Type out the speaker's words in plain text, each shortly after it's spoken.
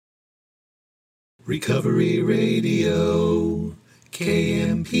Recovery Radio,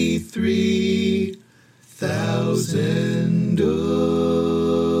 KMP3, 1000 Oaks.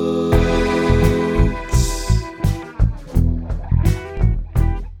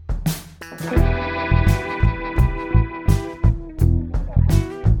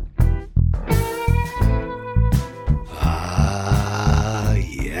 Ah,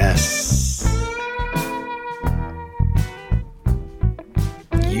 yes.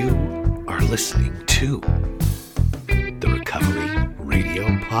 You are listening to the Recovery Radio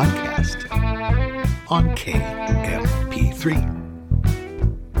Podcast on KMP3.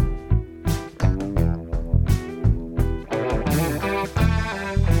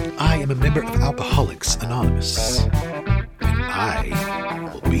 I am a member of Alcoholics Anonymous, and I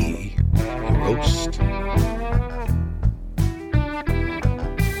will be your host.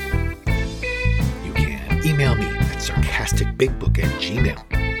 You can email me at sarcasticbigbook@gmail.com.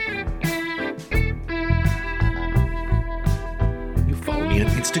 On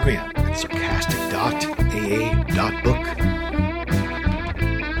Instagram at sarcastic.aa.book.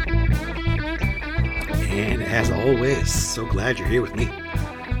 And as always, so glad you're here with me.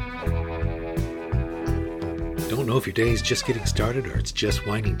 Don't know if your day is just getting started, or it's just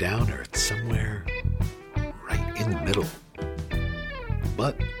winding down, or it's somewhere right in the middle.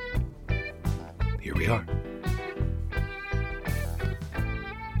 But here we are.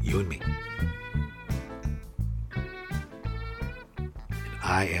 You and me.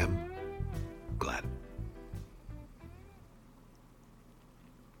 I am glad.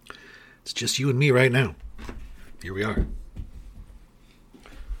 It's just you and me right now. Here we are.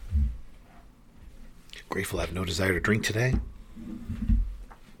 Grateful I have no desire to drink today.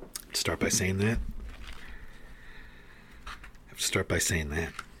 Start by saying that.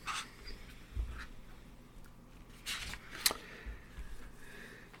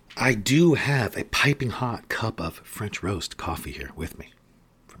 I do have a piping hot cup of French roast coffee here with me.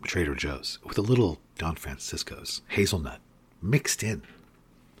 Trader Joe's with a little Don Francisco's hazelnut mixed in.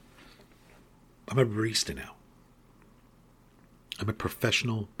 I'm a barista now. I'm a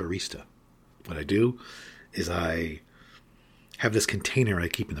professional barista. What I do is I have this container I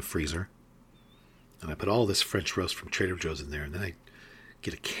keep in the freezer, and I put all this French roast from Trader Joe's in there, and then I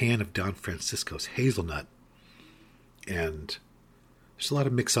get a can of Don Francisco's hazelnut, and there's a lot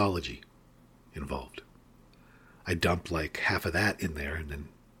of mixology involved. I dump like half of that in there and then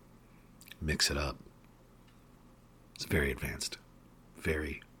mix it up. It's very advanced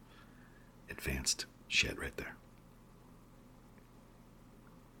shit right there.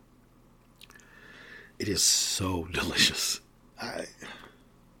 It is so delicious.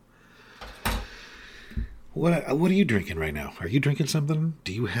 What are you drinking right now? Are you drinking something?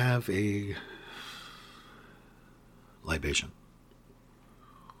 Do you have a libation?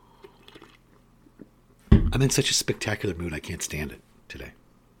 I'm in such a spectacular mood, I can't stand it today.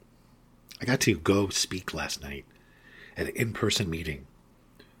 I got to go speak last night at an in-person meeting.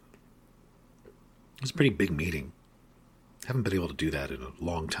 It was a pretty big meeting. Haven't been able to do that in a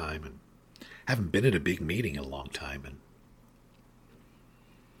long time, and haven't been at a big meeting in a long time, and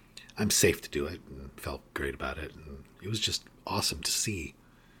I'm safe to do it, and felt great about it, and it was just awesome to see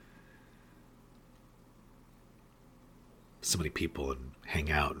so many people and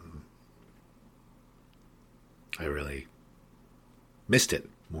hang out. And I really missed it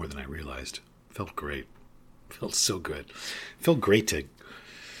more than I realized. Felt great. Felt so good. Felt great to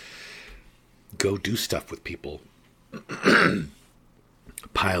go do stuff with people.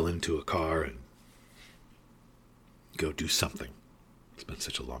 Pile into a car and go do something. It's been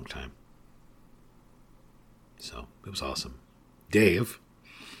such a long time. So, it was awesome. Dave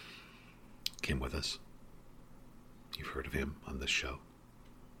came with us. You've heard of him on this show.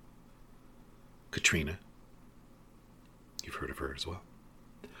 Katrina. You've heard of her as well.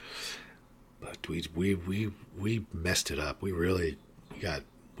 But we messed it up. We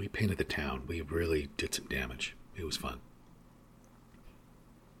painted the town. We really did some damage. It was fun.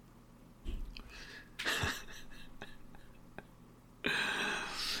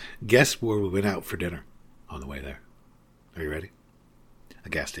 Guess where we went out for dinner on the way there? Are you ready? A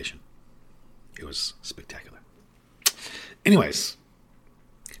gas station. It was spectacular. Anyways,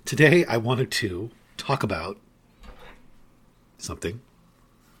 today I wanted to talk about something.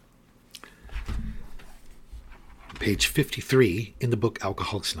 Page 53 in the book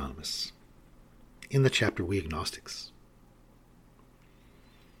Alcoholics Anonymous, in the chapter We Agnostics.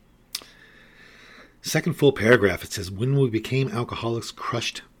 Second full paragraph, it says, when we became alcoholics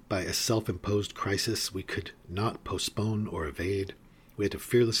crushed by a self-imposed crisis we could not postpone or evade, we had to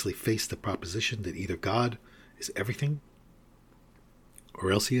fearlessly face the proposition that either God is everything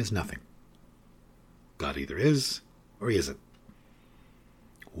or else he is nothing. God either is or he isn't.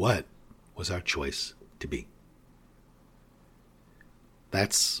 What was our choice to be?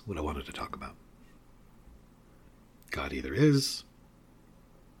 That's what I wanted to talk about. God either is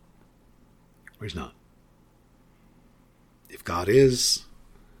or he's not. If God is,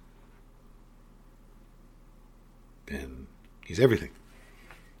 then he's everything.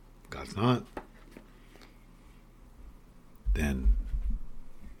 If God's not, then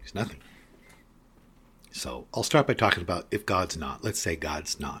he's nothing. So I'll start by talking about if God's not. Let's say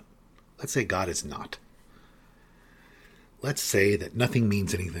God's not. Let's say God is not. Let's say that nothing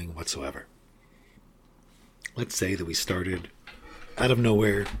means anything whatsoever. Let's say that we started out of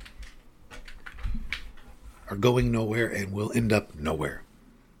nowhere, are going nowhere, and will end up nowhere.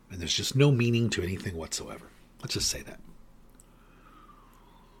 And there's just no meaning to anything whatsoever. Let's just say that.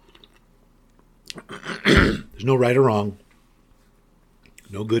 There's no right or wrong.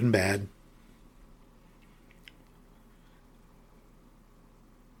 No good and bad.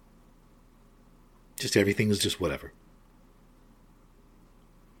 Just everything is just whatever.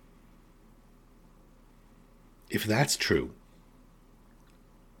 If that's true,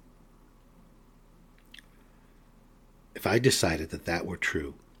 if I decided that that were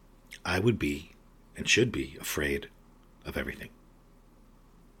true, I would be and should be afraid of everything.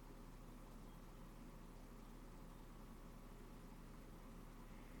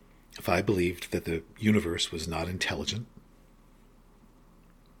 If I believed that the universe was not intelligent,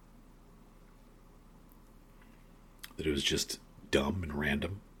 that it was just dumb and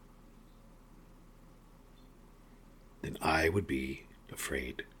random, then I would be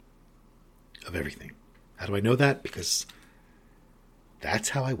afraid of everything. How do I know that? Because that's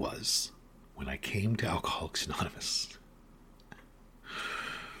how I was when I came to Alcoholics Anonymous.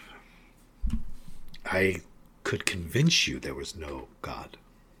 I could convince you there was no God.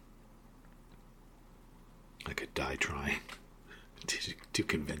 I could die trying to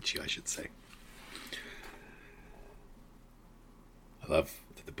convince you, I should say. I love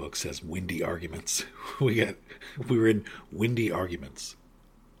that the book says windy arguments. We were in windy arguments.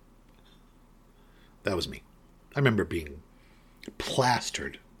 That was me. I remember being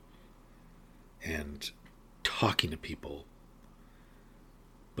plastered and talking to people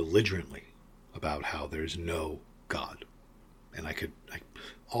belligerently about how there's no God. And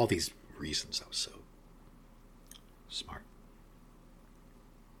all these reasons I was so smart.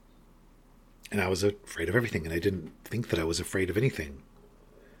 And I was afraid of everything, and I didn't think that I was afraid of anything.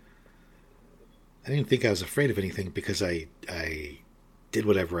 I didn't think I was afraid of anything because I did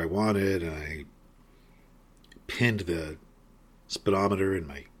whatever I wanted, and I pinned the speedometer in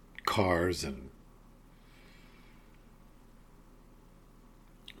my cars and,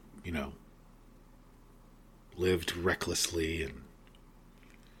 lived recklessly and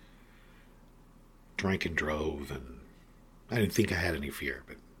drank and drove, and I didn't think I had any fear,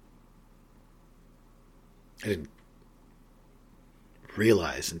 but I didn't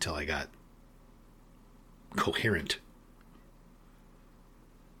realize until I got coherent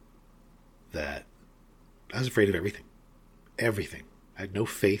that I was afraid of everything. Everything. I had no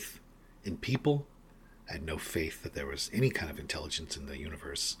faith in people. I had no faith that there was any kind of intelligence in the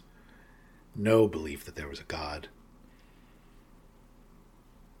universe. No belief that there was a God.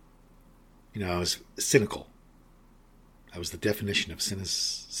 I was cynical. I was the definition of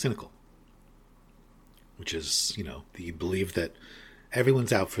cynical. Which is, you believe that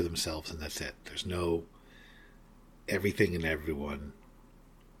everyone's out for themselves and that's it. There's no everything and everyone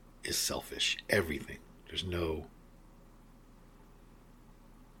is selfish. Everything. There's no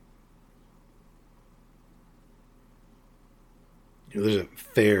there's a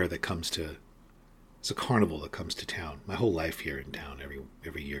fair that comes to, it's a carnival that comes to town. My whole life here in town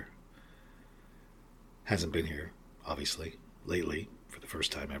every year. Hasn't been here, obviously, lately, for the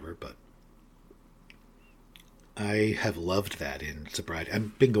first time ever, but I have loved that in sobriety.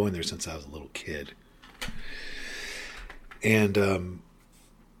 I've been going there since I was a little kid. And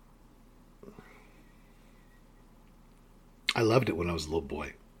I loved it when I was a little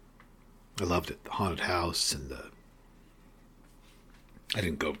boy. I loved it. The haunted house and I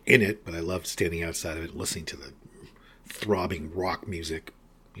didn't go in it, but I loved standing outside of it and listening to the throbbing rock music,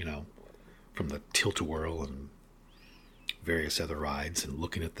 from the Tilt-A-Whirl and various other rides, and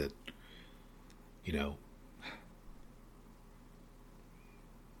looking at the,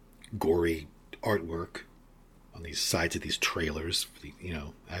 gory artwork on these sides of these trailers.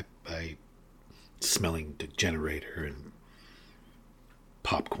 I smelling the generator and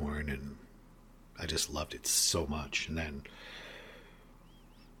popcorn, and I just loved it so much. And then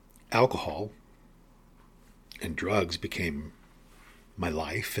alcohol and drugs became my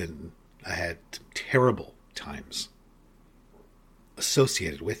life, and I had terrible times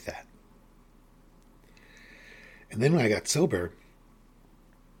associated with that. And then when I got sober,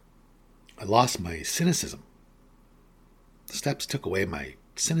 I lost my cynicism. The steps took away my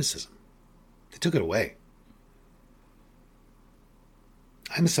cynicism. They took it away.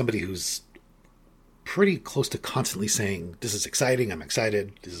 I'm somebody who's pretty close to constantly saying, this is exciting, I'm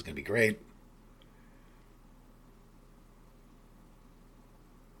excited, this is going to be great.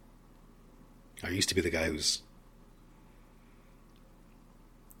 I used to be the guy who's,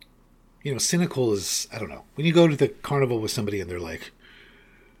 cynical is, I don't know. When you go to the carnival with somebody and they're like,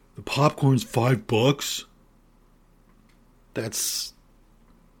 the popcorn's $5.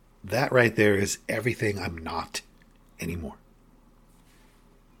 That right there is everything I'm not anymore.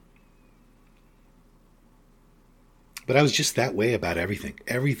 But I was just that way about everything.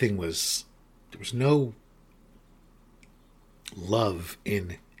 There was no love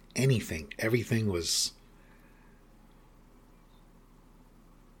in anything. Everything was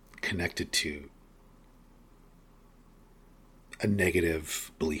connected to a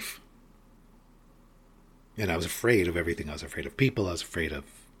negative belief. And I was afraid of everything. I was afraid of people. I was afraid of,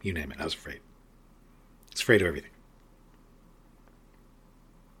 you name it. I was afraid. I was afraid of everything.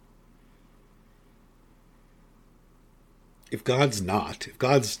 If God's not,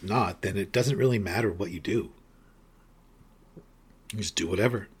 then it doesn't really matter what you do. You just do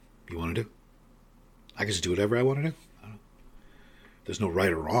whatever you want to do. I can just do whatever I want to do. I don't know. There's no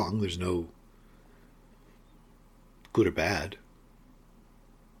right or wrong. There's no good or bad.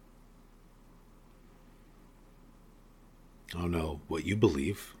 I don't know what you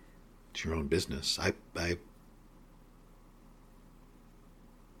believe. It's your own business. I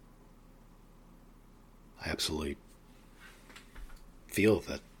absolutely feel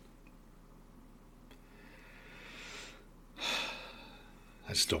that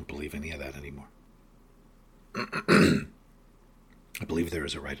I just don't believe any of that anymore. I believe there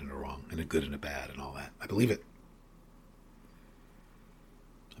is a right and a wrong, and a good and a bad, and all that. I believe it.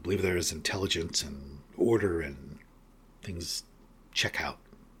 I believe there is intelligence and order, and things check out.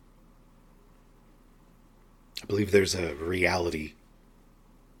 I believe there's a reality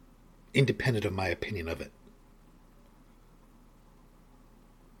independent of my opinion of it.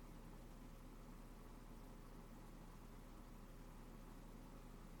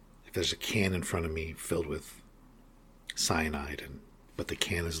 If there's a can in front of me filled with cyanide, but the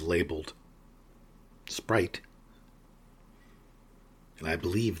can is labeled Sprite, and I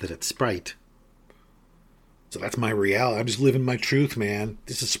believe that it's Sprite, so that's my reality. I'm just living my truth, man.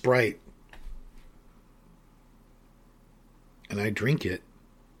 This is Sprite. And I drink it.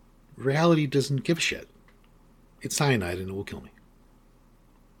 Reality doesn't give a shit. It's cyanide and it will kill me.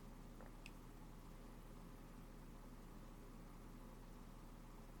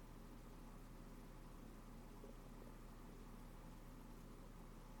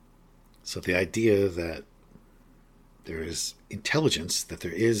 So the idea that there is intelligence, that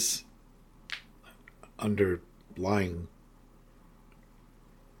there is underlying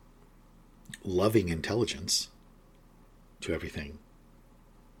loving intelligence to everything,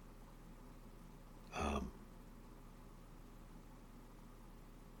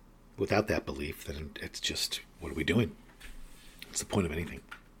 without that belief, then it's just, what are we doing? What's the point of anything?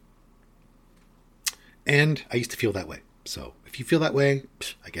 And I used to feel that way. So if you feel that way,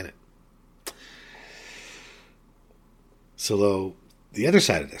 I get it. So though, the other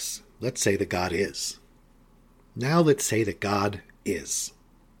side of this, let's say that God is. Now let's say that God is.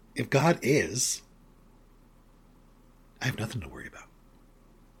 If God is, I have nothing to worry about.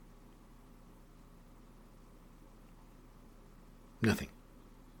 Nothing.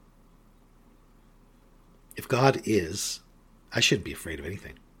 If God is, I shouldn't be afraid of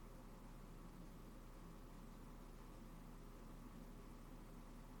anything.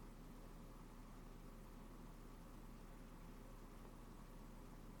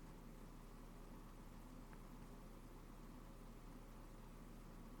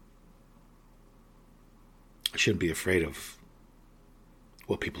 I shouldn't be afraid of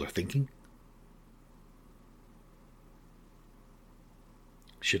what people are thinking.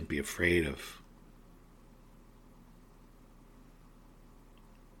 I shouldn't be afraid of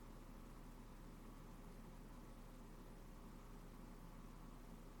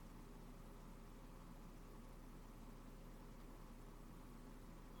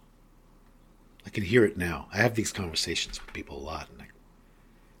I can hear it now. I have these conversations with people a lot, and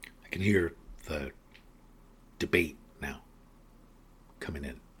I can hear the debate now coming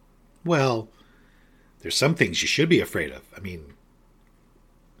in. Well, there's some things you should be afraid of. I mean,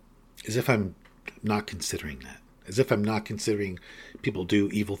 as if I'm not considering that. As if I'm not considering people do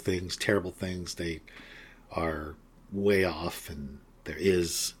evil things, terrible things. They are way off, and there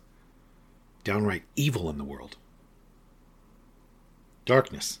is downright evil in the world.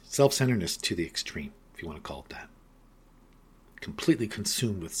 Darkness, self-centeredness to the extreme, if you want to call it that. Completely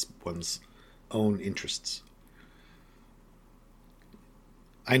consumed with one's own interests.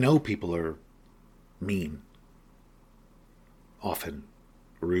 I know people are mean, often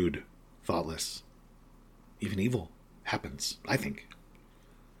rude, thoughtless, even evil happens, I think.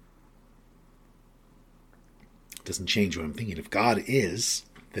 It doesn't change what I'm thinking. If God is,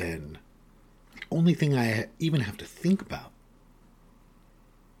 then the only thing I even have to think about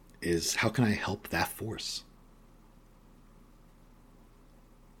is how can I help that force?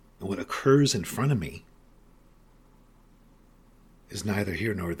 And what occurs in front of me is neither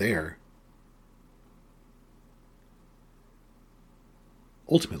here nor there.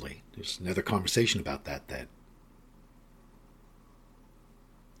 Ultimately, there's another conversation about that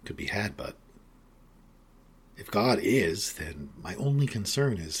could be had, but if God is, then my only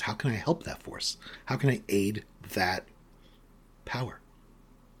concern is how can I help that force? How can I aid that power?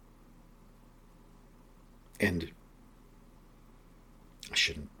 And I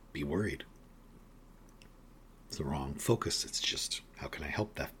shouldn't be worried. It's the wrong focus. It's just, how can I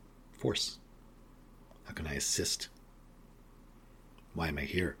help that force? How can I assist? Why am I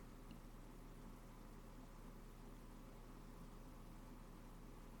here?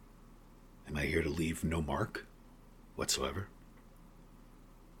 Am I here to leave no mark whatsoever?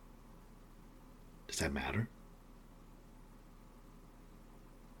 Does that matter?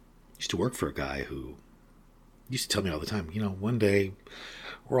 I used to work for a guy who used to tell me all the time, one day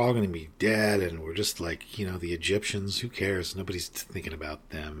we're all going to be dead and we're just like, the Egyptians, who cares? Nobody's thinking about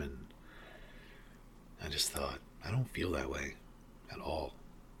them. And I just thought, I don't feel that way at all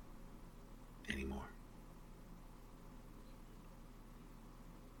anymore.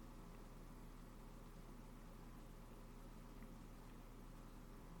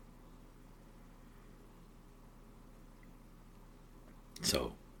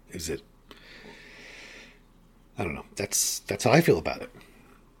 So, is it? I don't know. That's how I feel about it.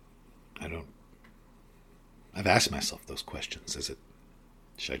 I've asked myself those questions.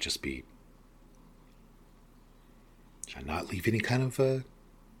 Should I not leave any kind of a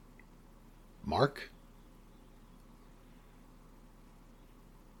mark?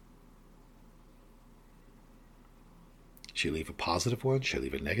 Should I leave a positive one? Should I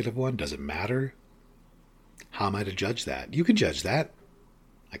leave a negative one? Does it matter? How am I to judge that? You can judge that.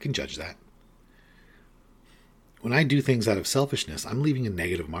 I can judge that. When I do things out of selfishness, I'm leaving a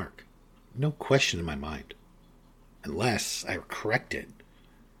negative mark. No question in my mind. Unless I correct it,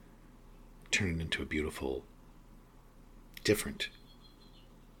 turn it into a beautiful, different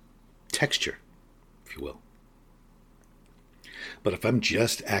texture, if you will. But if I'm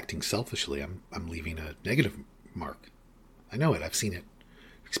just acting selfishly, I'm leaving a negative mark. I know it. I've seen it.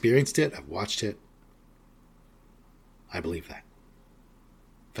 Experienced it. I've watched it. I believe that.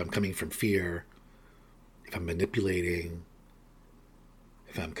 If I'm coming from fear, if I'm manipulating,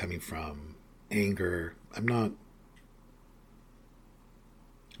 if I'm coming from anger, I'm not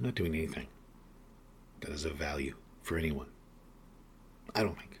doing anything that is of value for anyone. I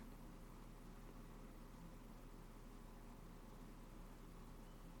don't think.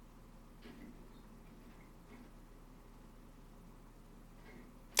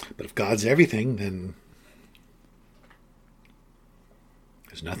 But if God's everything, then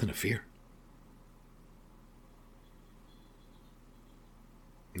there's nothing to fear.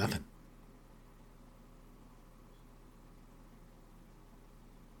 Nothing.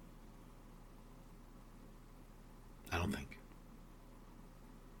 I don't think.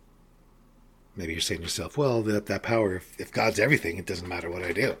 Maybe you're saying to yourself, well, that power, if God's everything, it doesn't matter what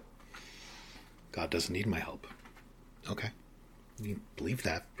I do. God doesn't need my help. Okay. You believe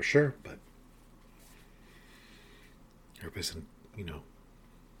that for sure, but everybody's,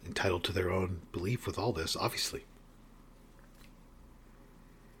 entitled to their own belief with all this, obviously.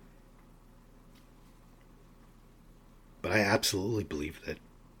 But I absolutely believe that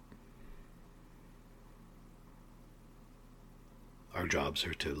our jobs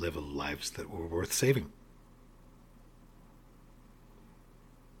are to live lives that were worth saving.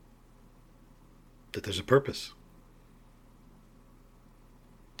 That there's a purpose.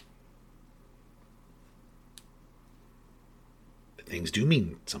 That things do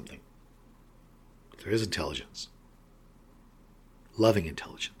mean something. There is intelligence. Loving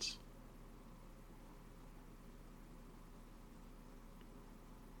intelligence.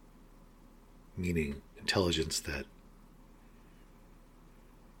 Meaning intelligence that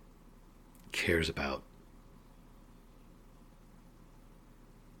cares about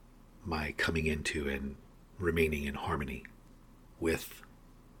my coming into and remaining in harmony with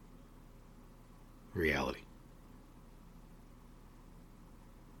reality.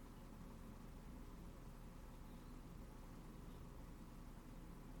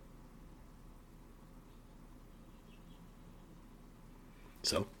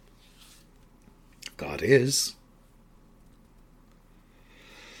 So, God is.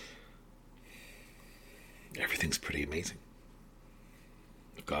 Everything's pretty amazing.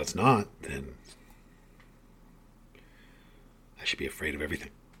 If God's not, then I should be afraid of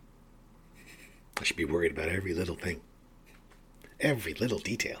everything. I should be worried about every little thing, every little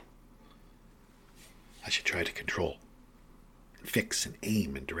detail. I should try to control, and fix, and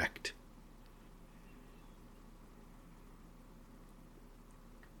aim, and direct.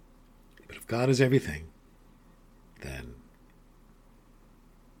 But if God is everything, then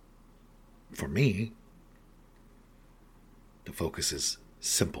for me, the focus is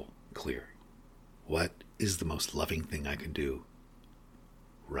simple, clear. What is the most loving thing I can do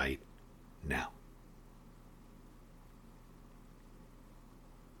right now?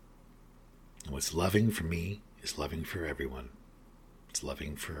 And what's loving for me is loving for everyone. What's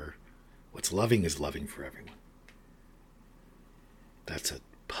loving is loving for everyone. That's a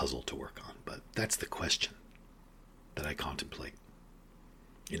puzzle to work on, but that's the question that I contemplate.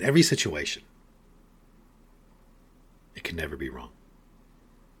 In every situation, it can never be wrong.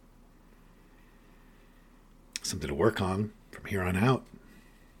 Something to work on from here on out,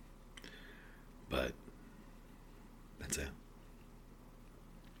 but that's it.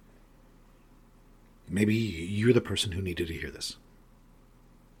 Maybe you're the person who needed to hear this.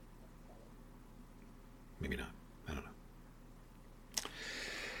 Maybe not. I don't know.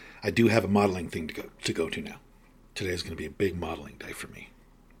 I do have a modeling thing to go to now. Today is going to be a big modeling day for me.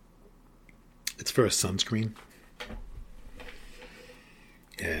 It's for a sunscreen.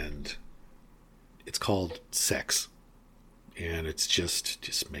 And it's called Sex. And it's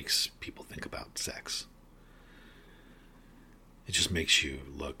just makes people think about sex. It just makes you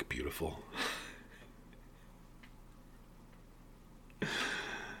look beautiful.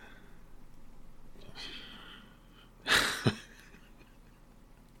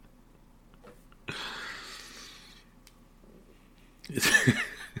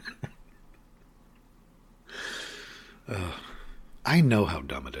 I know how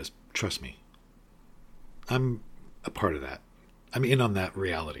dumb it is. Trust me. I'm a part of that. I'm in on that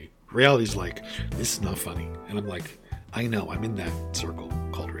reality. Reality's like, this is not funny. And I'm like, I know, I'm in that circle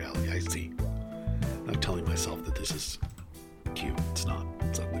called reality. I see. I'm telling myself that this is cute. It's not.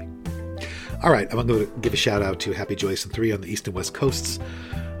 It's ugly. All right, I'm going to give a shout out to Happy Joyce and 3 on the East and West Coasts.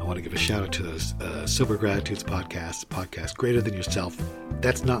 I want to give a shout out to the Sober Gratitudes podcast Greater Than Yourself.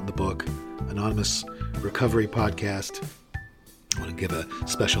 That's not in the book. Anonymous Recovery Podcast. I want to give a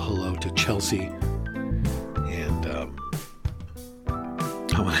special hello to Chelsea. And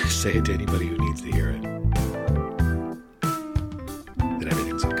I want to say it to anybody who needs to hear it. That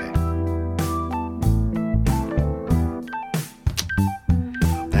everything's okay.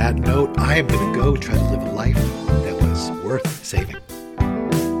 On that note, I am going to go try to live a life that was worth saving.